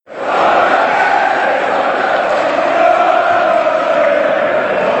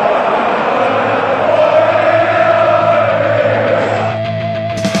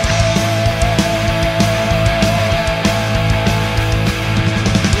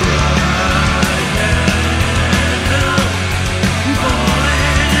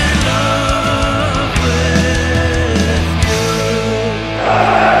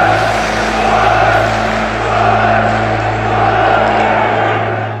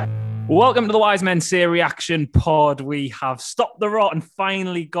Welcome to the Wise Men Say Reaction Pod. We have stopped the rot and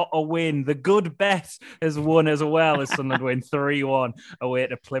finally got a win. The good bet has won as well as Sunderland win 3-1 away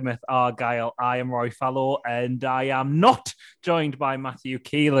to Plymouth Argyle. I am Roy Fallow and I am not joined by Matthew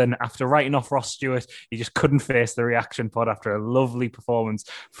Keelan. After writing off Ross Stewart, he just couldn't face the reaction pod after a lovely performance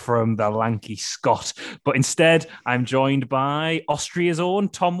from the lanky Scot. But instead, I'm joined by Austria's own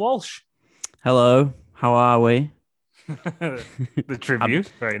Tom Walsh. Hello, how are we? The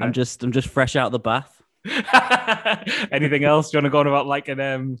tribute. Very nice. I'm just fresh out of the bath. Anything else? Do you want to go on about like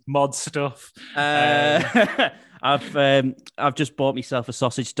an mod stuff? I've just bought myself a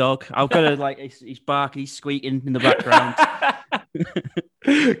sausage dog. I've got he's barking, he's squeaking in the background.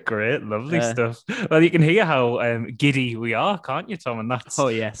 Great, lovely stuff. Well, you can hear how giddy we are, can't you, Tom? And that's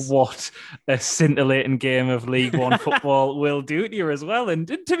what a scintillating game of League One football will do to you as well. And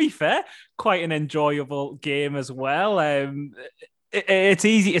to be fair, quite an enjoyable game as well. It's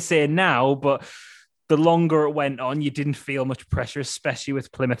easy to say now, but the longer it went on, you didn't feel much pressure, especially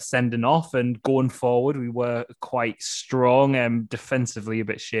with Plymouth sending off. And going forward, we were quite strong. Defensively, a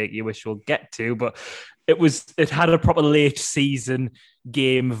bit shaky, which we'll get to. But it had a proper late season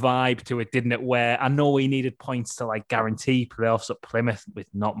game vibe to it, didn't it? Where I know we needed points to like guarantee playoffs at Plymouth with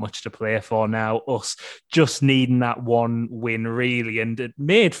not much to play for now. Us just needing that one win, really. And it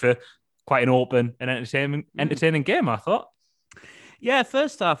made for quite an open and entertaining game, I thought. Yeah,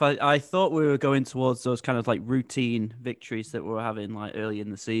 first half, I thought we were going towards those kind of like routine victories that we were having like early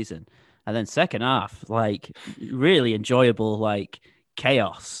in the season. And then second half, like really enjoyable, like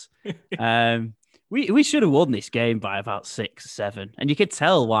chaos. We should have won this game by about 6-7. And you could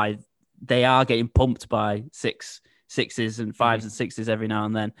tell why they are getting pumped by sixes and fives and sixes every now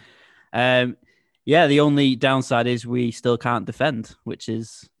and then. Yeah, the only downside is we still can't defend, which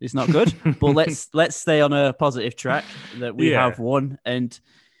is not good. But let's stay on a positive track that we have won, and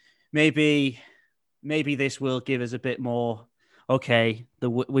maybe this will give us a bit more. Okay,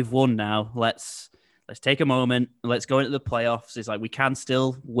 we've won now. Let's take a moment. Let's go into the playoffs. It's like we can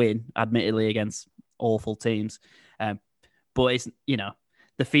still win, admittedly, against awful teams, but it's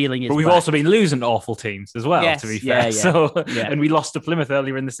the feeling is. But we've also been losing to awful teams as well, yes, to be fair. Yeah. And we lost to Plymouth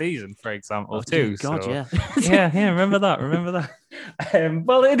earlier in the season, for example, too. God, so. yeah. Remember that.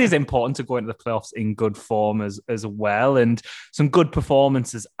 Well, it is important to go into the playoffs in good form as well, and some good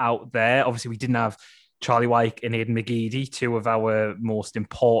performances out there. Obviously, we didn't have Charlie Wyke and Aidan McGeady, two of our most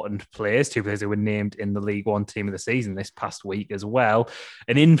important players, two players who were named in the League One team of the season this past week as well.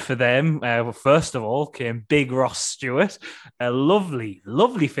 And in for them, first of all, came big Ross Stewart. A lovely,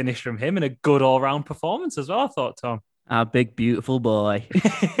 lovely finish from him and a good all-round performance as well, I thought, Tom. Our big, beautiful boy.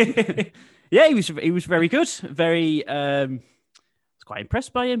 Yeah, he was very good. Very, I was quite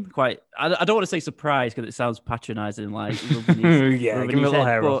impressed by him. I don't want to say surprised because it sounds patronising, like give him a little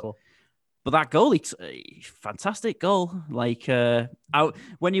hair ruffle. But that goal, fantastic goal. Like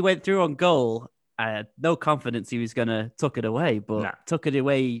when he went through on goal, I had no confidence he was going to tuck it away, but tuck it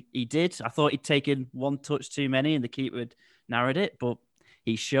away he did. I thought he'd taken one touch too many and the keeper had narrowed it, but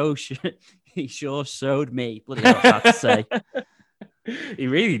he sure showed me. Bloody hell, hard to say. He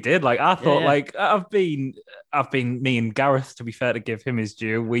really did. Like I thought, like I've been me and Gareth, to be fair, to give him his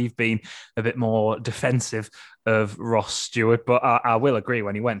due, we've been a bit more defensive of Ross Stewart, but I will agree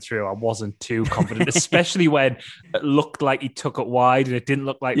when he went through, I wasn't too confident, especially when it looked like he took it wide and it didn't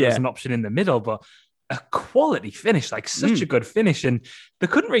look like there was an option in the middle, but a quality finish, like such a good finish, and they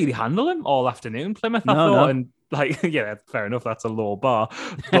couldn't really handle him all afternoon, Plymouth, I thought. And like, fair enough, that's a low bar,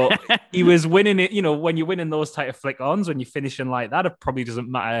 but he was winning it. When you're winning those type of flick-ons, when you're finishing like that, it probably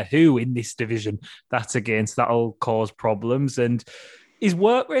doesn't matter who in this division that's against, that'll cause problems. And his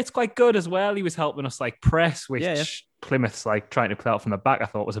work rate's quite good as well. He was helping us like press, which Plymouth's like trying to play out from the back, I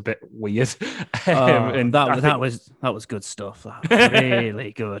thought was a bit weird. And that was good stuff. That was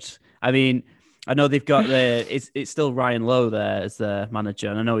really good. I mean, I know they've got it's still Ryan Lowe there as the manager,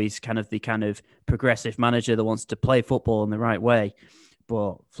 and I know he's kind of the progressive manager that wants to play football in the right way.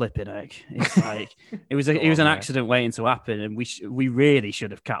 But flipping heck, it's like it was an accident waiting to happen, and we really should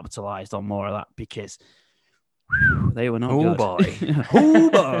have capitalised on more of that because they were not good. Boy.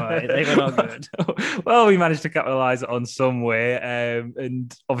 They were not good. Well, we managed to capitalise on some way.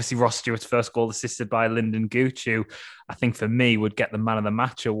 And obviously Ross Stewart's first goal assisted by Lyndon Gooch, who I think for me would get the man of the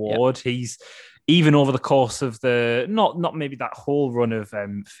match award. Yep. He's even over the course of the, not maybe that whole run of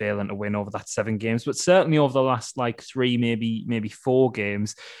failing to win over that 7 games, but certainly over the last like 3, maybe 4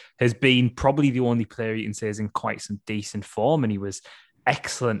 games, has been probably the only player you can say is in quite some decent form. And he was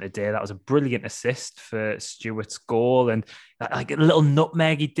excellent today. That was a brilliant assist for Stewart's goal, and like a little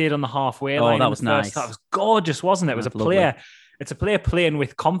nutmeg he did on the halfway line. That was nice. That was gorgeous, wasn't it? It was a player it's a player playing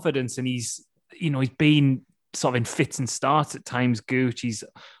with confidence, and he's been sort of in fits and starts at times. Gooch, he's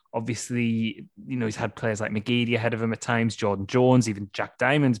obviously, he's had players like McGeady ahead of him at times, Jordan Jones, even Jack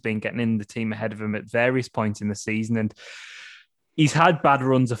Diamond's been getting in the team ahead of him at various points in the season. And he's had bad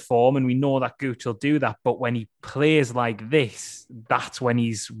runs of form, and we know that Gooch will do that. But when he plays like this, that's when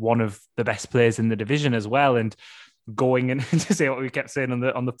he's one of the best players in the division as well. And going in, to say what we kept saying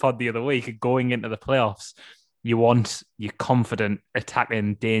on the pod the other week, going into the playoffs, you want your confident,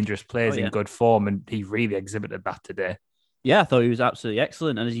 attacking, dangerous players in good form, and he really exhibited that today. Yeah, I thought he was absolutely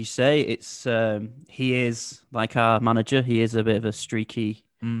excellent. And as you say, it's he is like our manager. He is a bit of a streaky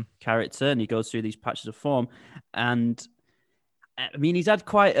character, and he goes through these patches of form. And I mean, he's had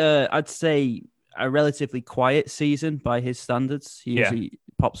quite I'd say, a relatively quiet season by his standards. He usually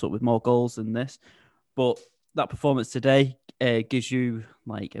pops up with more goals than this. But that performance today gives you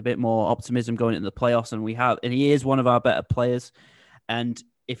like a bit more optimism going into the playoffs. And he is one of our better players. And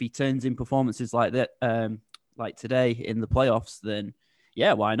if he turns in performances like that, like today in the playoffs, then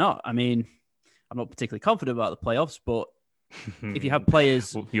yeah, why not? I mean, I'm not particularly confident about the playoffs, but if you have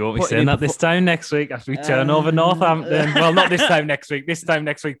players... You won't be saying that this time next week after we turn over Northampton. Well, not this time next week. This time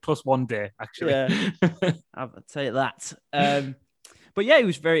next week plus 1 day, actually. Yeah, I'll tell you that. But yeah, he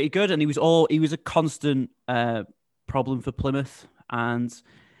was very good, and he was a constant problem for Plymouth. And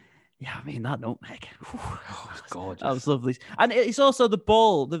yeah, I mean, that nutmeg. Oh, it was gorgeous. That was lovely. And it's also the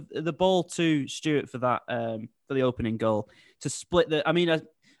ball, the ball to Stewart for that, for the opening goal to split the... I mean,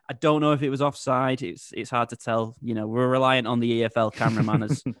 I don't know if it was offside. It's hard to tell. We're reliant on the EFL cameraman,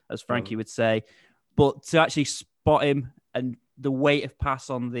 as Frankie would say. But to actually spot him, and the weight of pass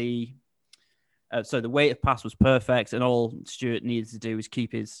on the... the weight of pass was perfect, and all Stewart needed to do was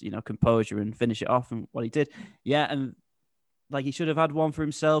keep his, composure and finish it off, and what he did. Yeah, and like he should have had one for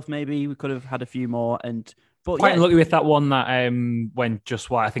himself. Maybe we could have had a few more. But quite lucky with that one that went just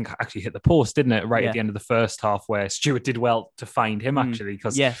wide. I think actually hit the post, didn't it? Right at the end of the first half, where Stewart did well to find him actually,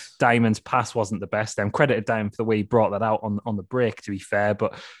 because Diamond's pass wasn't the best. Credit to Diamond for the way he brought that out on the break, to be fair.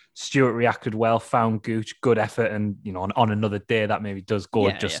 But Stewart reacted well, found Gooch, good effort, and on another day that maybe does go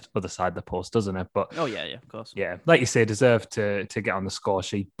other side of the post, doesn't it? But of course. Yeah, like you say, deserved to get on the score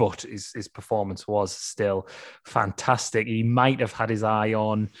sheet, but his performance was still fantastic. He might have had his eye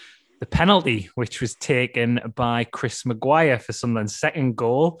on the penalty, which was taken by Chris Maguire for Sunderland's second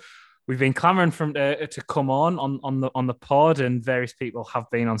goal. We've been clamouring for him to come on the pod, and various people have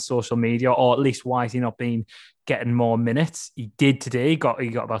been on social media, or at least why has he not been getting more minutes? He did today. He got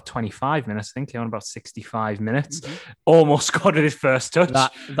about 25 minutes, I think. He won about 65 minutes. Almost scored with his first touch.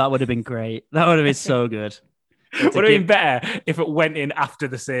 That would have been great. That would have been so good. Would have been better if it went in after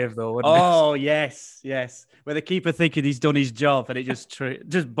the save, though, wouldn't it? Yes. Where the keeper thinking he's done his job, and it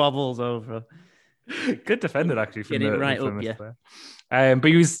just bobbles over. Good defended, actually. Getting it right up, yeah. But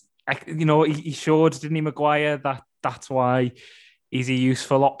he was, he showed, didn't he, Maguire, that's why he's a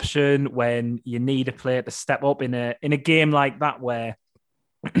useful option when you need a player to step up in a game like that, where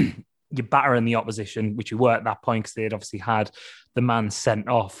you're battering the opposition, which you were at that point, because they had obviously had the man sent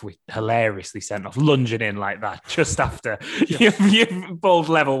off, hilariously sent off, lunging in like that just after your bold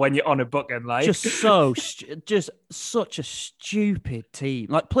level when you're on a booking. Like, just such a stupid team.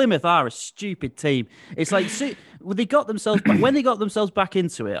 Like, Plymouth are a stupid team. It's like when they got themselves back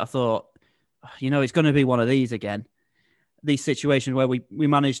into it, I thought, it's going to be one of these again. These situations where we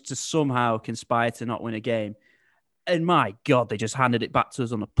managed to somehow conspire to not win a game. And my God, they just handed it back to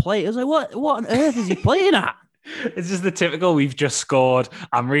us on a plate. I was like, what on earth is he playing at? It's just the typical, we've just scored.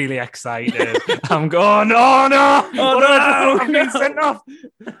 I'm really excited. I'm going, oh no, I'm being sent off.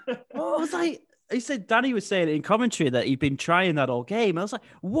 I was like, he said, Danny was saying it in commentary that he'd been trying that all game. I was like,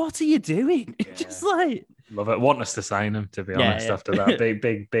 what are you doing? Yeah. Just like... Love it. Want us to sign him, to be honest, after that.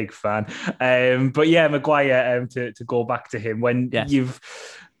 Big fan. But yeah, Maguire, to go back to him, when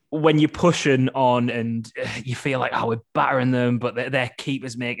you're pushing on and you feel like, we're battering them, but their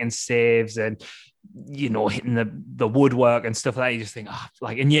keeper's making saves and, hitting the woodwork and stuff like that, you just think,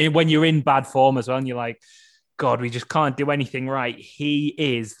 when you're in bad form as well, and you're like, God, we just can't do anything right. He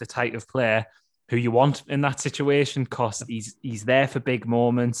is the type of player who you want in that situation, because he's there for big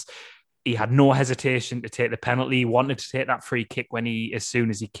moments. He had no hesitation to take the penalty. He wanted to take that free kick as soon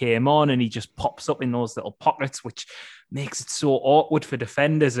as he came on, and he just pops up in those little pockets, which makes it so awkward for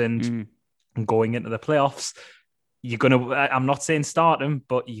defenders. And going into the playoffs, I'm not saying start him,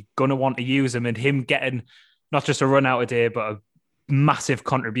 but you're going to want to use him, and him getting not just a run out a day, but a massive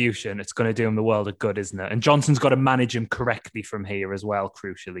contribution. It's going to do him the world of good, isn't it? And Johnson's got to manage him correctly from here as well,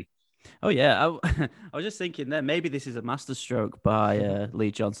 crucially. Oh, yeah. I was just thinking there, maybe this is a masterstroke by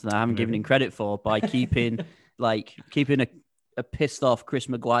Lee Johnson that I haven't given him credit for, by keeping a a pissed off Chris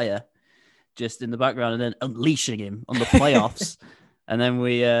Maguire just in the background and then unleashing him on the playoffs. And then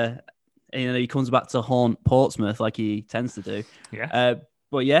he comes back to haunt Portsmouth like he tends to do. Yeah.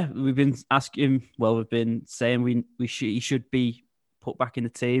 But yeah, we've been saying he should be put back in the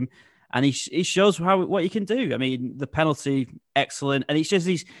team, and he shows what he can do. I mean, the penalty, excellent, and it's just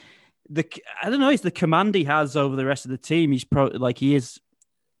he's the command he has over the rest of the team. He's he's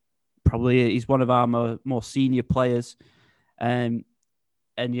one of our more senior players, and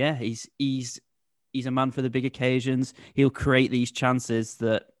yeah, he's a man for the big occasions. He'll create these chances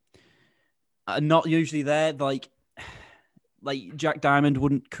that are not usually there, like Jack Diamond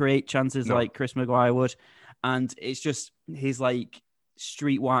wouldn't create chances like Chris Maguire would. And it's just, he's like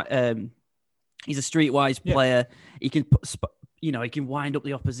streetwise. He's a streetwise player. He can he can wind up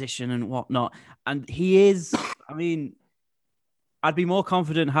the opposition and whatnot. And he is, I mean, I'd be more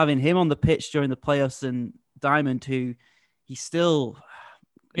confident having him on the pitch during the playoffs than Diamond, who he's still...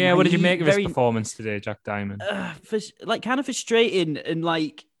 Yeah, what did you make of his performance today, Jack Diamond? Kind of frustrating, and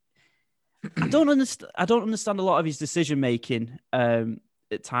I don't understand a lot of his decision making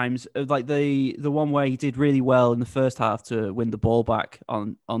at times. Like the one where he did really well in the first half to win the ball back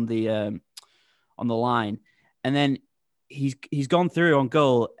on the line, and then he's gone through on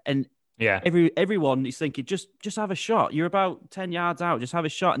goal, and everyone is thinking just have a shot. You're about 10 yards out, just have a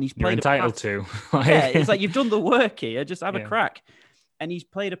shot, and he's played. You're entitled to. Yeah, it's like you've done the work here. Just have a crack, and he's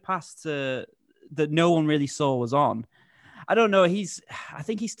played a pass that no one really saw was on. I don't know. I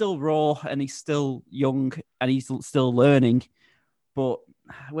think he's still raw and he's still young and he's still learning. But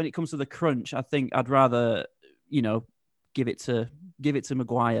when it comes to the crunch, I think I'd rather, give it to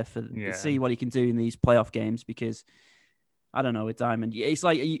Maguire to see what he can do in these playoff games, because I don't know, with Diamond, it's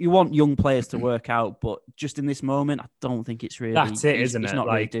like you want young players to work out, but just in this moment, I don't think it's really. That's it, isn't it? He's not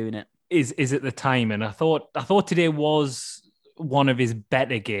really doing it. Is it the time? And I thought today was one of his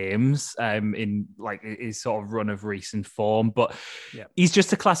better games in like his sort of run of recent form, but he's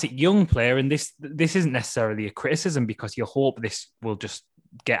just a classic young player, and this isn't necessarily a criticism, because you hope this will just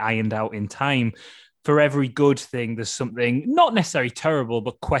get ironed out in time. For every good thing, there's something not necessarily terrible,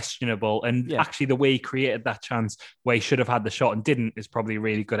 but questionable. And actually, the way he created that chance where he should have had the shot and didn't is probably a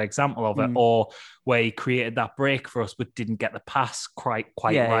really good example of it. Or where he created that break for us but didn't get the pass quite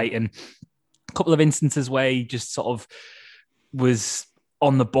right. And a couple of instances where he just sort of was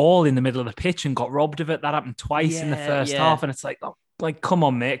on the ball in the middle of the pitch and got robbed of it. That happened twice in the first half. And it's like, come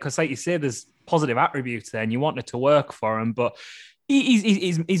on, mate. Because like you say, there's positive attributes there and you want it to work for him. But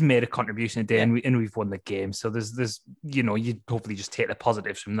he's made a contribution today, and we've won the game. So there's you hopefully just take the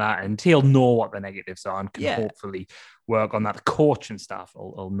positives from that, and he'll know what the negatives are and can hopefully work on that. The coach and staff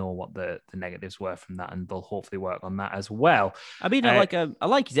will know what the negatives were from that, and they'll hopefully work on that as well. I mean, I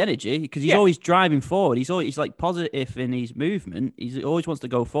like his energy, because he's always driving forward. He's like positive in his movement. He always wants to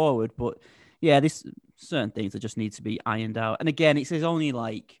go forward. But there's certain things that just need to be ironed out. And again, it's his only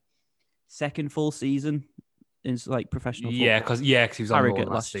second full season in professional football. Because he was on Harrogate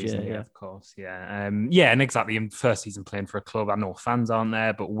last season. Yeah, of course. And exactly. In first season playing for a club, I know fans aren't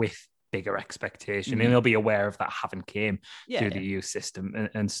there, but with bigger expectation, and he'll be aware of that having came through the youth system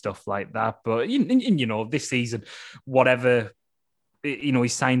and stuff like that. But this season, whatever, he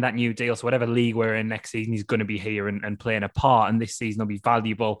signed that new deal, so whatever league we're in next season, he's going to be here and playing a part, and this season will be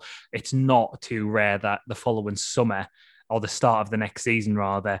valuable. It's not too rare that the following summer, or the start of the next season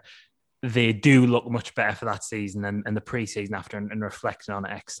rather, they do look much better for that season and the pre-season after, and reflecting on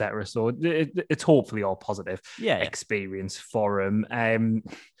it, etc. So it's hopefully all positive experience for him.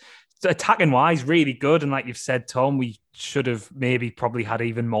 Attacking wise, really good. And like you've said, Tom, we should have probably had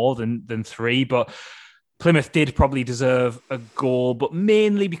even more than three, but Plymouth did probably deserve a goal, but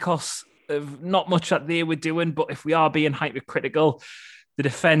mainly because of not much that they were doing. But if we are being hypercritical, the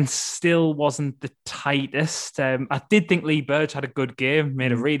defence still wasn't the tightest. I did think Lee Burge had a good game,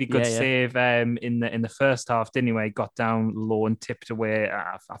 made a really good save in the first half, didn't he? Where he got down low and tipped away.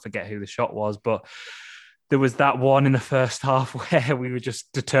 I forget who the shot was, but there was that one in the first half where we were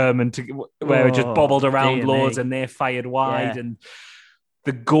just determined where it just bobbled around loads and they fired wide. And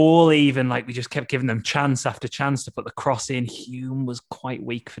the goal, even we just kept giving them chance after chance to put the cross in. Hume was quite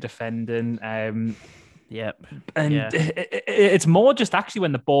weak for defending. It's more just actually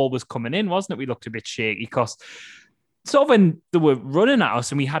when the ball was coming in, wasn't it? We looked a bit shaky, because sort of when they were running at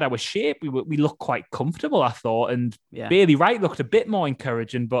us and we had our shape, we looked quite comfortable, I thought. And Bailey Wright looked a bit more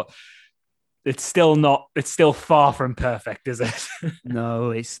encouraging, but it's still far from perfect, is it? No,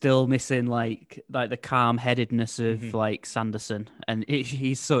 it's still missing like the calm headedness of Sanderson, and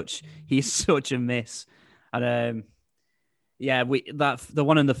he's such a miss. And Yeah, the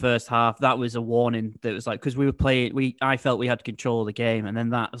one in the first half, that was a warning. That was like, because we were playing, I felt we had control of the game, and then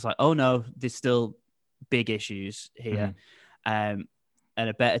that was like, oh no, there's still big issues here, and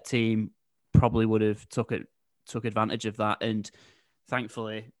a better team probably would have took advantage of that. And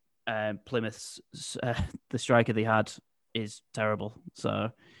thankfully, Plymouth's the striker they had is terrible.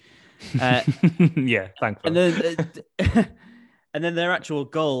 So yeah, thankfully. And then their actual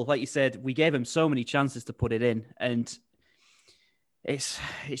goal, like you said, we gave them so many chances to put it in, and it's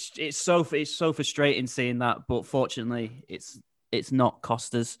so frustrating seeing that. But fortunately, it's not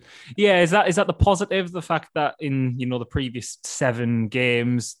cost us. Yeah, is that the positive? The fact that in the previous 7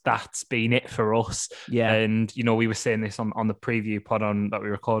 games, that's been it for us. Yeah, and we were saying this on the preview pod that we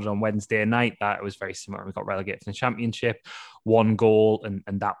recorded on Wednesday night, that it was very similar. We got relegated to the Championship, 1 goal,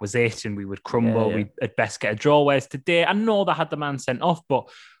 and that was it. And we would crumble. Yeah. We'd at best get a draw. Whereas today, I know they had the man sent off, but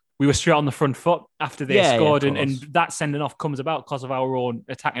we were straight on the front foot after they scored, and that sending off comes about because of our own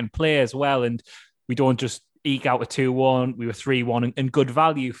attacking play as well. And we don't just eke out a 2-1. We were 3-1 and good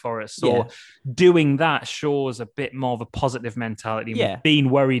value for us. So doing that shows a bit more of a positive mentality. Yeah. We've been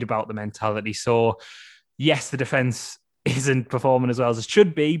worried about the mentality. So yes, the defense isn't performing as well as it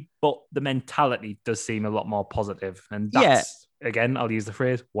should be, but the mentality does seem a lot more positive. And that's, again, I'll use the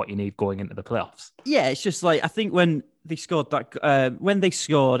phrase, what you need going into the playoffs. Yeah, it's just like, I think when they scored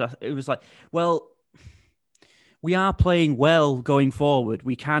it was like, well, we are playing well going forward.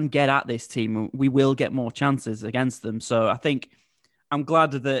 We can get at this team. We will get more chances against them. So I think I'm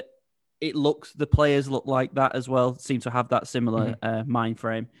glad that the players look like that as well, seem to have that similar mind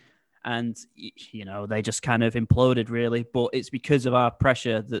frame. And, they just kind of imploded, really. But it's because of our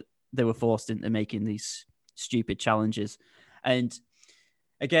pressure that they were forced into making these stupid challenges. And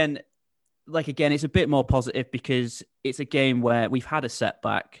again, it's a bit more positive because it's a game where we've had a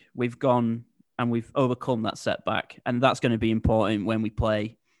setback. We've gone and we've overcome that setback. And that's going to be important when we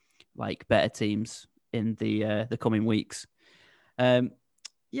play like better teams in the coming weeks.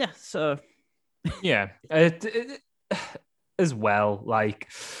 So. Yeah. As well, like,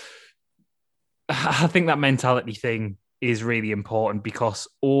 I think that mentality thing is really important because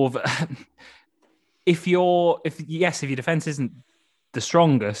if your defense isn't the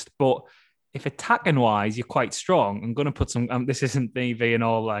strongest, but if attacking wise you're quite strong, I'm going to put some. This isn't me being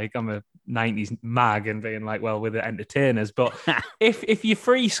all like I'm a '90s mag and being like, well, we're the entertainers. But if you're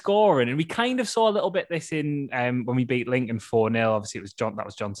free scoring, and we kind of saw a little bit this in when we beat Lincoln 4-0. Obviously, that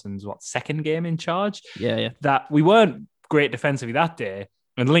was Johnson's second game in charge. Yeah. That we weren't great defensively that day.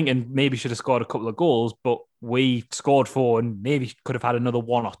 And Lincoln maybe should have scored a couple of goals, but we scored 4 and maybe could have had another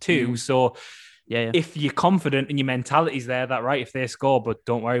 1 or 2. So if you're confident and your mentality's there, that right, if they score, but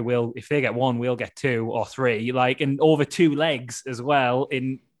don't worry, if they get 1, we'll get 2 or 3, and over 2 legs as well.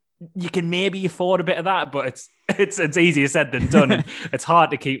 You can maybe afford a bit of that, but it's easier said than done. And it's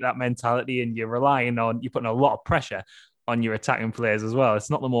hard to keep that mentality, and you're putting a lot of pressure on your attacking players as well. It's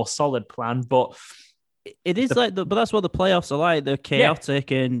not the most solid plan, but it is but that's what the playoffs are like. They're chaotic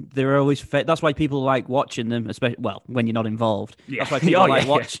and they're always that's why people like watching them, especially when you're not involved. That's why people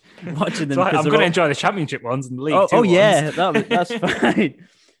watching them. I'm going to enjoy the championship ones and the League Two ones. That's fine.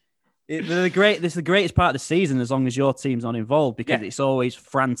 They're great. This is the greatest part of the season as long as your team's not involved, because it's always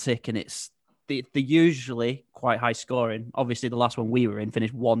frantic and they're usually quite high scoring. Obviously, the last one we were in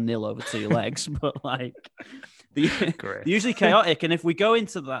finished 1-0 over 2 legs, but they're usually chaotic. And if we go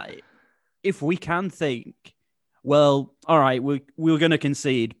into that, if we can think, well, all right, we're going to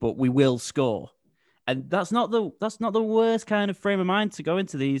concede, but we will score, and that's not the worst kind of frame of mind to go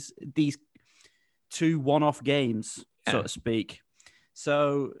into these 2 one-off games, so to speak.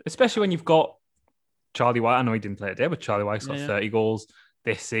 So especially when you've got Charlie White, I know he didn't play today, but Charlie White's got 30 goals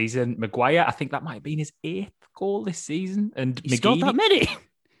this season. Maguire, I think that might have been his 8th goal this season, and he's got that many.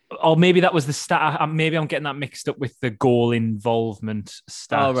 Or maybe that was the stat. Maybe I'm getting that mixed up with the goal involvement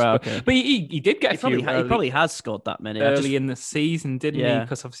stats. Oh, right, okay. But he did get a few. He probably has scored that many early in the season, didn't he?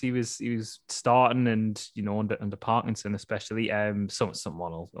 Because obviously he was starting, and under Parkinson especially.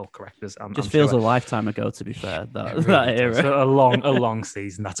 Someone will correct us. I'm feels sure. a lifetime ago, to be fair. That era. So a long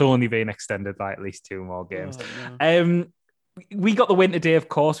season. That's only been extended by at least 2 more games. Oh, no. We got the win today, of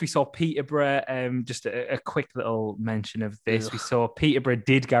course. We saw Peterborough. Just a quick little mention of this. Ugh. We saw Peterborough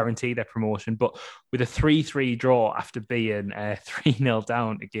did guarantee their promotion, but with a 3-3 draw after being 3-0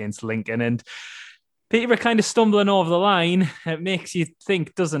 down against Lincoln. And Peterborough kind of stumbling over the line. It makes you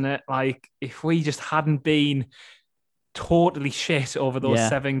think, doesn't it? Like, if we just hadn't been totally shit over those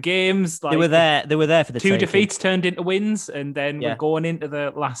 7 games. Like, they were there for the 2 defeats turned into wins, and then we're going into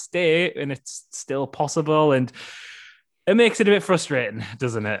the last day, and it's still possible. And it makes it a bit frustrating,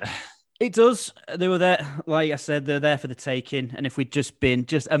 doesn't it? It does. They were there, like I said, they're there for the taking. And if we'd just been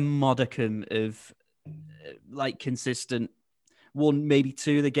just a modicum of like consistent one, maybe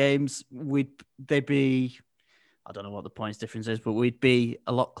two of the games, they'd be, I don't know what the points difference is, but we'd be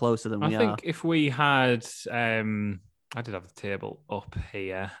a lot closer than we are. I think if we had, I did have the table up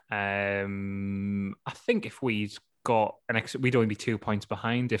here. I think if we'd got an extra, we'd only be 2 points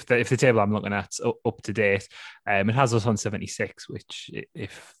behind. If the table I'm looking at up to date, it has us on 76, which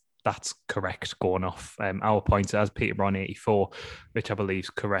if that's correct, going off our points, as Peterborough on 84, which I believe is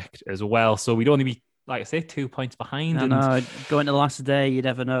correct as well. So we'd only be, like I say, 2 points behind. I know, going to the last day, you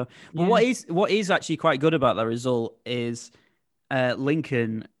never know. But what is actually quite good about that result is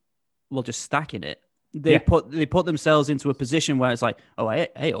Lincoln will just stack in it. They put themselves into a position where it's like, oh,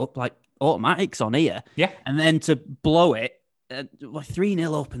 hey up, like automatics on here. Yeah. And then to blow it, like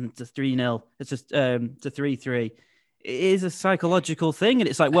 3-0 up and to 3-0, it's just to 3-3. It is a psychological thing. And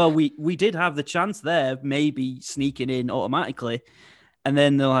it's like, well, we did have the chance there, maybe sneaking in automatically. And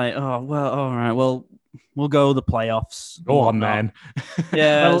then they're like, oh, well, all right, well, we'll go the playoffs. Go on, man.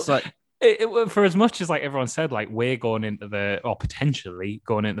 Yeah, well, it's like... for as much as like everyone said, like we're going into potentially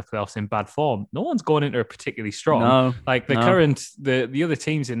going into the playoffs in bad form, no one's going into it particularly strong. No, like the other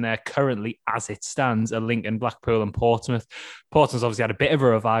teams in there currently, as it stands, are Lincoln, Blackpool, and Portsmouth. Portsmouth's obviously had a bit of a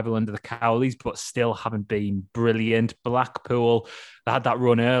revival under the Cowleys, but still haven't been brilliant. Blackpool, they had that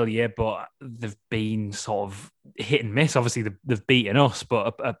run earlier, but they've been sort of hit and miss. Obviously, they've beaten us,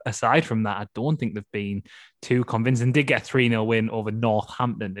 but aside from that, I don't think they've been too convincing. Did get a 3-0 win over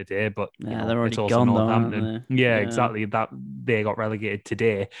Northampton today, but they're already gone, Northampton. Yeah, exactly. That they got relegated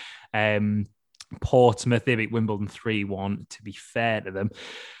today. Portsmouth, they beat Wimbledon 3-1, to be fair to them.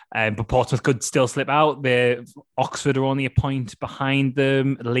 But Portsmouth could still slip out. Oxford are only a point behind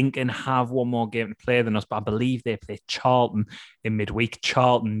them. Lincoln have one more game to play than us, but I believe they play Charlton in midweek.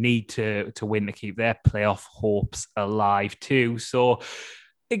 Charlton need to win to keep their playoff hopes alive too. So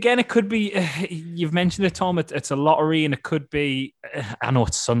again, it could be, you've mentioned it, Tom, it's a lottery, and it could be, I know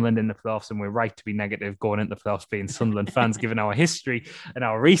it's Sunderland in the playoffs, and we're right to be negative going into the playoffs being Sunderland fans, given our history and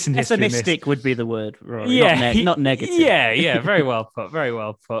our recent history. Pessimistic would be the word, Rory. Yeah, not negative. Yeah, very well put, very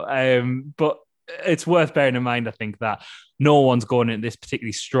well put. But it's worth bearing in mind, I think, that no one's going into this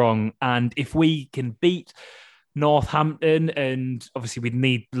particularly strong, and if we can beat Northampton, and obviously we'd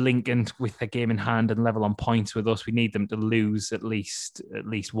need Lincoln with a game in hand and level on points with us. We need them to lose at least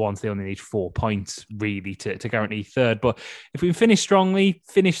once. They only need 4 points really to guarantee third. But if we finish strongly,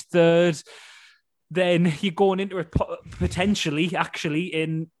 finish third, then you're going into it potentially actually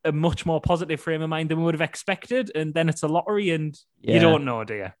in a much more positive frame of mind than we would have expected. And then it's a lottery, and you don't know,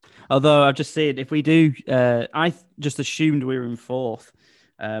 do you? Although I've just said, if we do, I just assumed we were in fourth.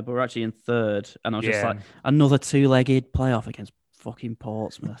 But we're actually in third, and I was just like, another two-legged playoff against fucking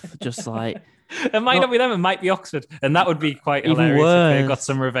Portsmouth. Just like... It might not be them, it might be Oxford. And that would be quite hilarious if they got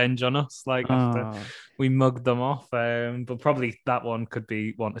some revenge on us, after we mugged them off. But probably that one could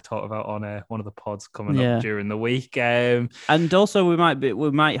be one to talk about on one of the pods coming up during the week. And also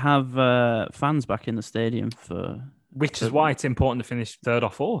we might have fans back in the stadium which is why it's important to finish third or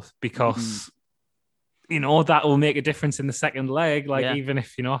fourth, because... that will make a difference in the second leg. Even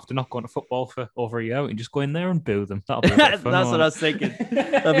if, after not going to football for over a year, you just go in there and boo them. That'll be fun. That's what I was thinking.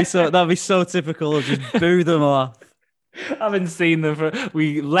 That'd be so typical. Just boo them off. I haven't seen them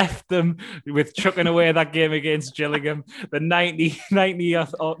we left them with chucking away that game against Gillingham, the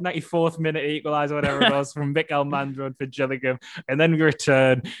 94th minute equaliser, whatever it was, from Mick Almandro for Gillingham, and then we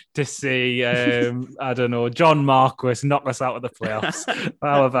return to see I don't know, John Marquis knock us out of the playoffs.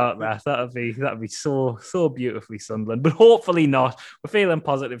 How about that? That'd be so beautifully Sunderland, but hopefully not. We're feeling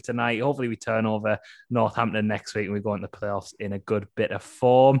positive tonight. Hopefully we turn over Northampton next week and we go into the playoffs in a good bit of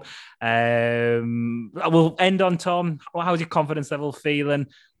form. We'll end on, Tom. How's your confidence level feeling?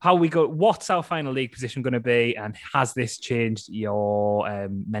 How we go? What's our final league position going to be? And has this changed your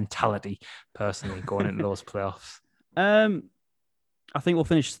mentality personally going into those playoffs? I think we'll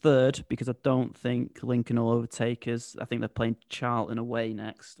finish third, because I don't think Lincoln will overtake us. I think they're playing Charlton away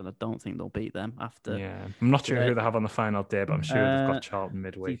next, and I don't think they'll beat them after. Yeah, I'm not sure who they have on the final day, but I'm sure they've got Charlton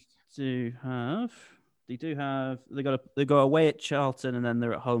midweek. They go away at Charlton, and then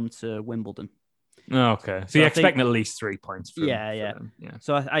they're at home to Wimbledon. Okay, so you're expecting at least 3 points. Yeah.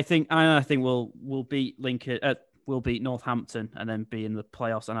 So I think we'll beat Lincoln. We'll beat Northampton, and then be in the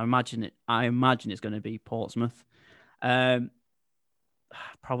playoffs. And I imagine it's going to be Portsmouth. Probably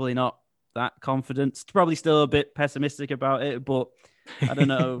not that confident. Probably still a bit pessimistic about it, but I don't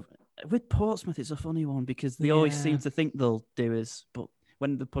know. With Portsmouth, it's a funny one, because they always seem to think they'll do us, but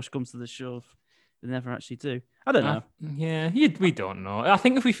when the push comes to the shove, they never actually do. I don't know. We don't know. I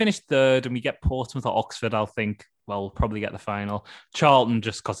think if we finish third and we get Portsmouth or Oxford, I'll think, well, we'll probably get the final. Charlton,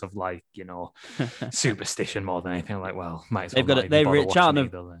 just because of superstition more than anything. Like, well, might as well.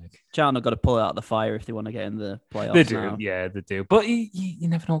 Charlton have got to pull it out of the fire if they want to get in the playoffs. They do, now. Yeah, they do. But you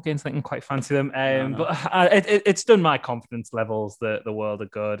never know against them. I can quite fancy them. But it's done my confidence levels that the world are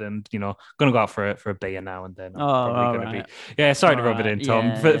good, and going to go out for a beer now and then. Probably going to be. Yeah, sorry to rub it in,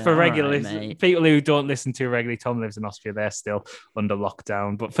 Tom. For regular people who don't listen to regularly, Tom lives in Austria. They're still under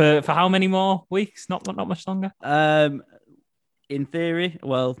lockdown. But for how many more weeks? Not much longer. In theory,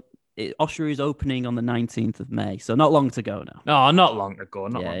 well, Austria is opening on the 19th of May, so not long to go now. No, not long to go.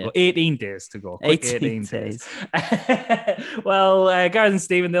 Not long. 18 days to go. 18 days. Well, Gareth and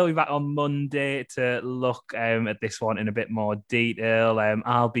Stephen, they'll be back on Monday to look at this one in a bit more detail.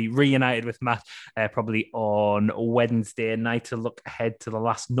 I'll be reunited with Matt probably on Wednesday night to look ahead to the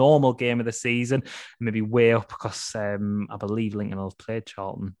last normal game of the season. Maybe way up because I believe Lincoln will have played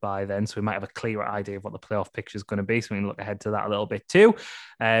Charlton by then, so we might have a clearer idea of what the playoff picture is going to be, so we can look ahead to that a little bit too.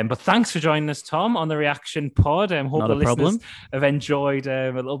 But thanks for joining us, Tom, on the Reaction Pod. Hope the listeners have enjoyed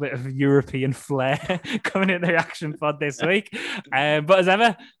a little bit of European flair coming in the Reaction Pod this week. But as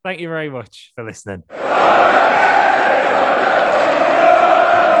ever, thank you very much for listening.